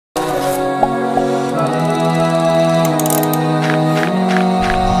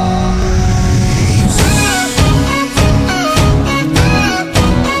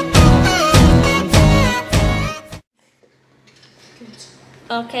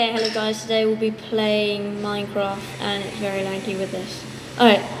Okay, hello guys, today we'll be playing Minecraft and it's very laggy with this.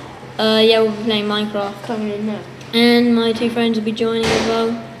 Alright, yeah, we'll be playing Minecraft. Coming in now. And my two friends will be joining as well.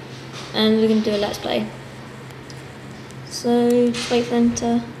 And we're going to do a let's play. So, just wait for them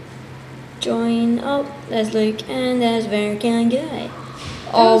to join. Oh, there's Luke and there's very kind guy.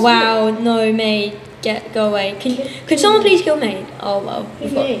 Oh wow, no, Maid, go away. Can someone please kill Maid? Oh well,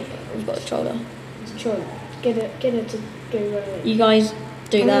 we've got a troller. It's a troller. Get it to go right away. You guys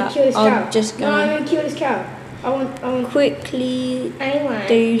do that. I'm just gonna. No, I'm gonna kill this cow. I want quickly anyway,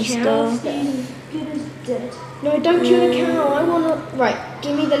 do stuff. No, don't kill the cow. I wanna. Right,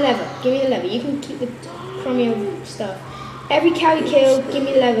 give me the lever. Give me the lever. You can keep the crummy stuff. Every cow you kill, give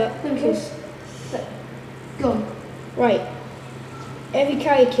me the lever. Go on. Right. Every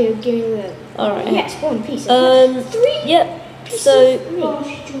cow you kill, give me the lever. Alright. Yes, one piece. 3. Yep. So,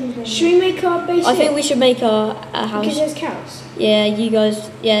 should we make our base? I think we should make our house. Because there's cows. Yeah, you guys.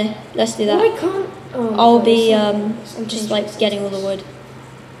 Yeah, let's do that. Well, I can't. Oh, I'll God, be just like getting all the wood,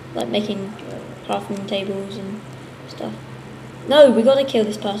 like making crafting tables and stuff. No, we gotta kill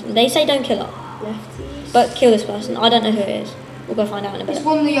this person. They say don't kill her, Lefties. but kill this person. I don't know who it is. We'll go find out in a bit. It's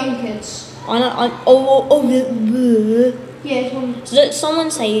one of the young kids. I know. Yeah, it's one. So someone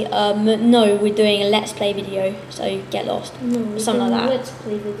say no, we're doing a let's play video, so get lost. No, something like that. Let's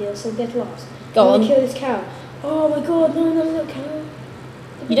play video, so get lost. Go on. Kill this cow. Oh my God! No, little cow.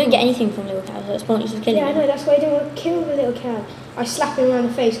 You don't get anything from little cows, so it's pointless of killing Yeah, I know. them. That's why I don't want to kill the little cow. I slap him around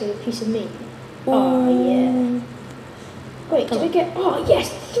the face with a piece of meat. Oh yeah. Wait, did I get? Oh yes,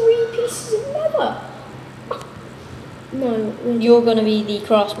 3 pieces of leather. No, You're gonna be the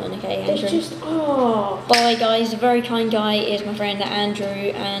craftsman, okay, Andrew? it's just Bye guys, the very kind guy is my friend Andrew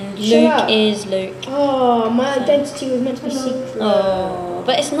and Shut Luke up. is Luke. Oh, my identity was meant to be secret. Oh,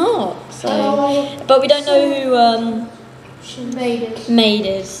 but it's not. So, Oh. but we don't know who Made it. Maid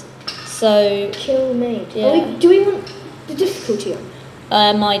is. So Kill maid. Yeah. Do we want the difficulty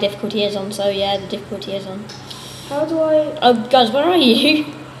on? my difficulty is on. So yeah, the difficulty is on. How do I? Oh guys, where are you?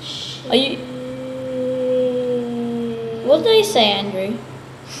 Are you? What did they say, Andrew?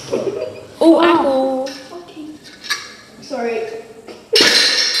 Oh, apple. Okay. Sorry.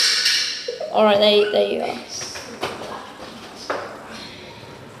 All right, there you are.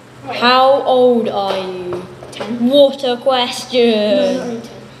 How old are you? 10. What a question. No, not really 10.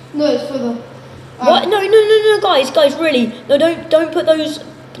 No, it's for the. What? No, guys, really. No, don't put those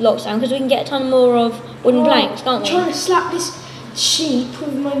blocks down because we can get a ton more of wooden planks, can't I'm we? trying to slap this sheep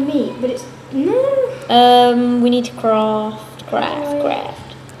with my meat, but it's no. We need to craft.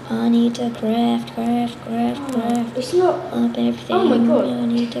 I need to craft. It's not. Up everything. Oh my God. I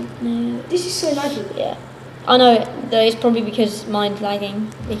need to know. This is so laggy. Yeah. I know, though it's probably because mine's lagging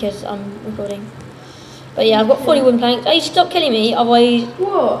because I'm recording. But yeah, I've got 40 wooden planks. Hey, stop killing me, otherwise.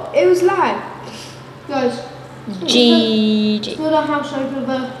 What? It was lag. Guys. GG. Build a house over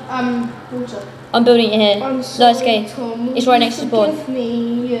the water. I'm building it here. I'm No, sorry, it's okay. Tom. It's right next to spawn. Forgive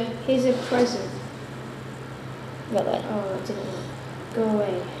me. Yeah. Here's a present. Got that. Oh, I didn't want. Go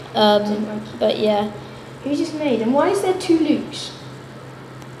away. But yeah, Who just made? And why is there 2 Lukes?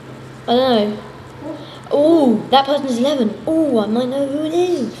 I don't know. Oh, that person's 11. Oh, I might know who it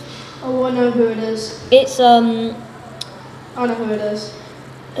is. Oh, I know who it is. It's I know who it is.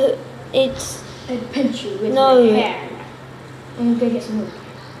 it's. I'd pinch you with No. my hair. I'm gonna go get some milk.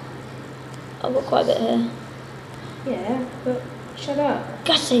 I've got quite a bit here. Yeah, but shut up.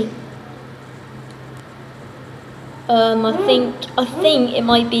 Gussie. I think it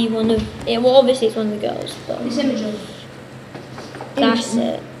might be one of. Well, obviously it's one of the girls. But It's Imogen. that's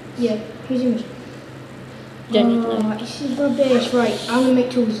Imogen? it. Yeah, who's Imogen? You don't need to know. This is rubbish. Right, I'm gonna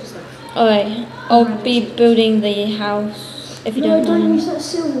make tools and stuff. Alright, I'll be building the house if you No, don't don't mind. use that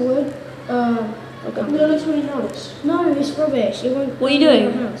silver wood. Okay. No, that's really nice. No, it's rubbish. It won't. What are you doing?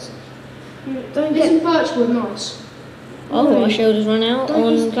 your house. Don't This get. is birchwood, nice. Oh, No. our shield has run out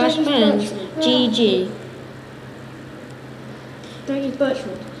Don't use- on Clash of don't use Clans. birchwood. GG. Don't use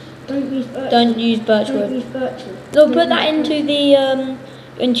birchwood. Don't use birchwood. Don't use Don't birchwood. use birchwood. No, put that into the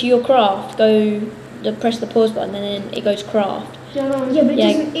into your craft. Press the pause button and then it goes craft. Yeah, but it Yeah.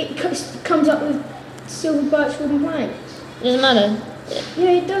 doesn't. It comes up with silver birchwood and planks. It doesn't matter. Yeah,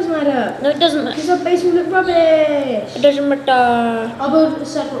 it does matter. No, it doesn't matter. Because our base will look rubbish. It doesn't matter. I'll build a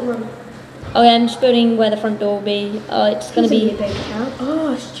separate room. Okay, I'm just building where the front door will be. It's gonna Please be. don't be a baby cow.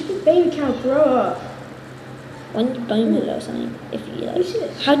 Oh, stupid baby cow, grow up. Why don't you bone it or something? If you like. Who's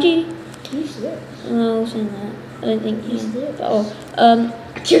this? How do you? Who's this? No, saying that. I don't think you. Who's this?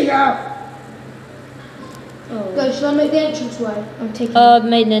 But, Kill you out. Oh, Guys, should I make the entrance way? I'm taking.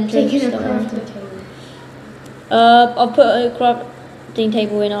 made an entrance. taking a don't worry. crafting table. I'll put a craft. crafting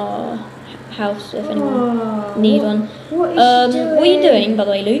table in our house if anyone needs one. What is she doing? What are you doing, by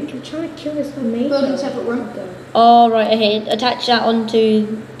the way, Luke? I'm trying to kill this tomato. Building a separate room. Oh, right, okay. Attach that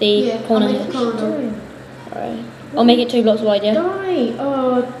onto the corner I'll here. make a corridor. Alright. I'll make it 2 blocks wide, yeah? Die!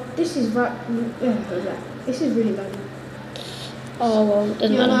 Oh, this is this is really bad. Oh, well, it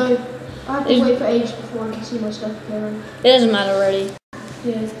doesn't matter. No, I have to wait for ages before I can see my stuff appearing. It doesn't matter, really.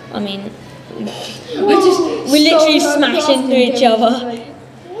 Yeah. I mean, we literally smash into each other.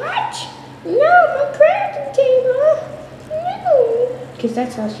 What? No, my crafting table! No! Because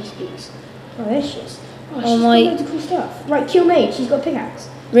that's how she speaks. Oh, there she is. Oh, she's got loads of cool stuff. Right, kill Maid. She's got a pickaxe.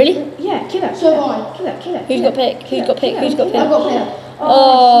 Really? Yeah, kill her. So kill her. I. Kill her, kill her. Who's got pick? Who's got pick? Who's got pick? I've got pick.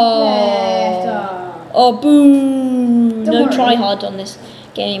 Oh, she left. Oh, boom! Don't No worry. try hard on this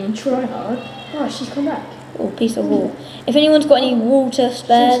game. Try hard. Oh, she's come back. Oh, piece of wool. If anyone's got any wool to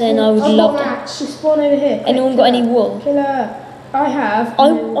spare, then I would love to. She's spawned over here. Quick, Anyone kill got any her. wool? Kill her. I have.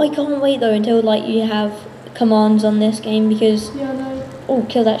 I can't wait though until like you have commands on this game because Yeah, no. oh,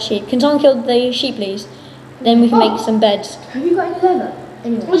 kill that sheep. Can someone kill the sheep, please? Then we can make some beds. Have you got any leather? I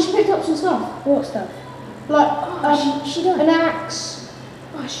Anyway. just picked up some stuff. What stuff? Like, she died. an axe,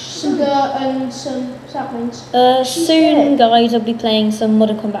 Oh, some dirt, and some saplings. Soon, guys, I'll be playing some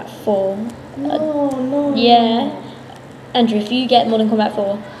Modern Combat 4. No. Yeah. Andrew, if you get Modern Combat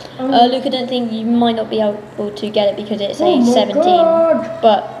 4, Luke, I don't think you might not be able to get it because it's Oh a my 17. God.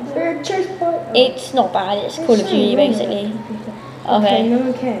 But They're chased by. it's not bad. It's Call of Duty basically. Okay, no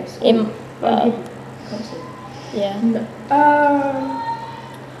one cares. Yeah. No.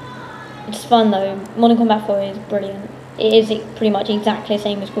 It's fun though. Modern Combat 4 is brilliant. It is pretty much exactly the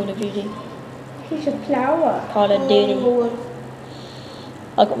same as Call of Duty. Here's a flower. Call of Duty.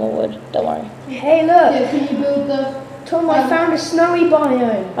 I got more wood. Don't worry. Hey, look. Yeah, can you build the... Tom, I found a snowy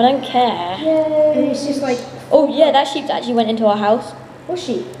biome. I don't care. Yay. And it's just like. Oh yeah, that sheep actually went into our house. What's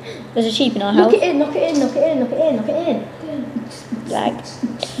she? There's a sheep in our Knock house. it in, knock it in, knock it in, knock it in, knock it in. Lag. Knock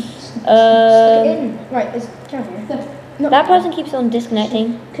it in. Right, there's a camera. That person keeps on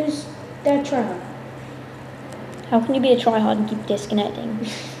disconnecting. Because they're tryhard. How can you be a tryhard and keep disconnecting?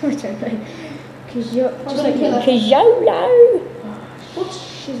 I don't know. Because you're just don't like kill her. Because YOLO! What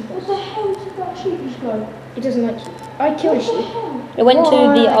the hell did that sheep just go? It doesn't like you. I killed a What the sheep. hell? It went to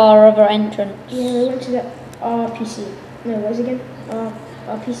the our other entrance. Yeah, we went to the RPC. No, what was it again?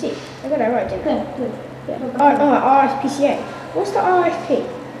 RPC. I got that right, didn't I? Yeah. RSPCA. What's the RSP?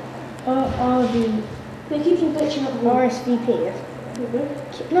 RV. They keep on glitching up the RSVP.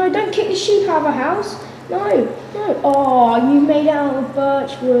 No, don't kick the sheep out of our house. No, no. Oh, you made it out of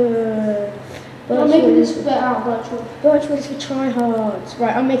birchwood. I'm making this bit out virtual. Birchwood is for tryhards.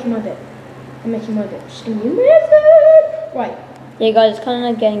 Right, I'm making my bit. It's just gonna be amazing. Right. Yeah guys, it's kind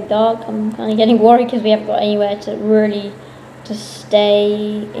of getting dark. I'm kind of getting worried because we haven't got anywhere to really to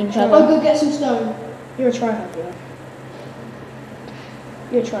stay in I'll cover. go get some stone. You're a tryhard, yeah.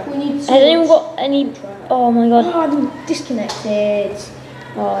 You're a tryhard. We need Has anyone got any? Oh my god. Oh, I'm disconnected.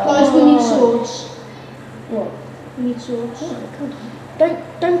 Guys, we need swords. What? We need swords.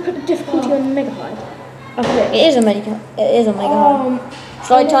 Don't put the difficulty on mega high. I've got it. It is a mega. It is a mega hard.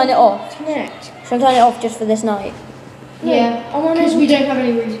 Shall I turn it off? Connect. Shall I turn it off just for this night? Yeah, because we don't have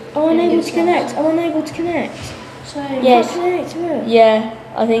any reason. I'm unable to connect. I'm unable to connect. So, Yes. Can't connect. Look. Yeah,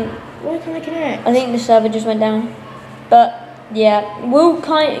 I think Why can't I connect? the server just went down. But yeah, we'll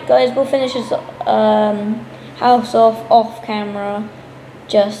finish this house off camera.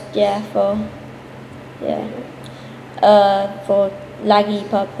 Just for laggy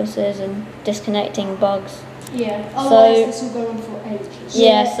purposes and disconnecting bugs. yeah, So- otherwise this will go on for ages.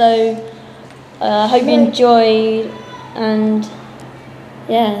 Yeah, so hope you enjoyed and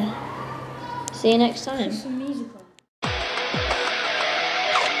yeah, see you next time.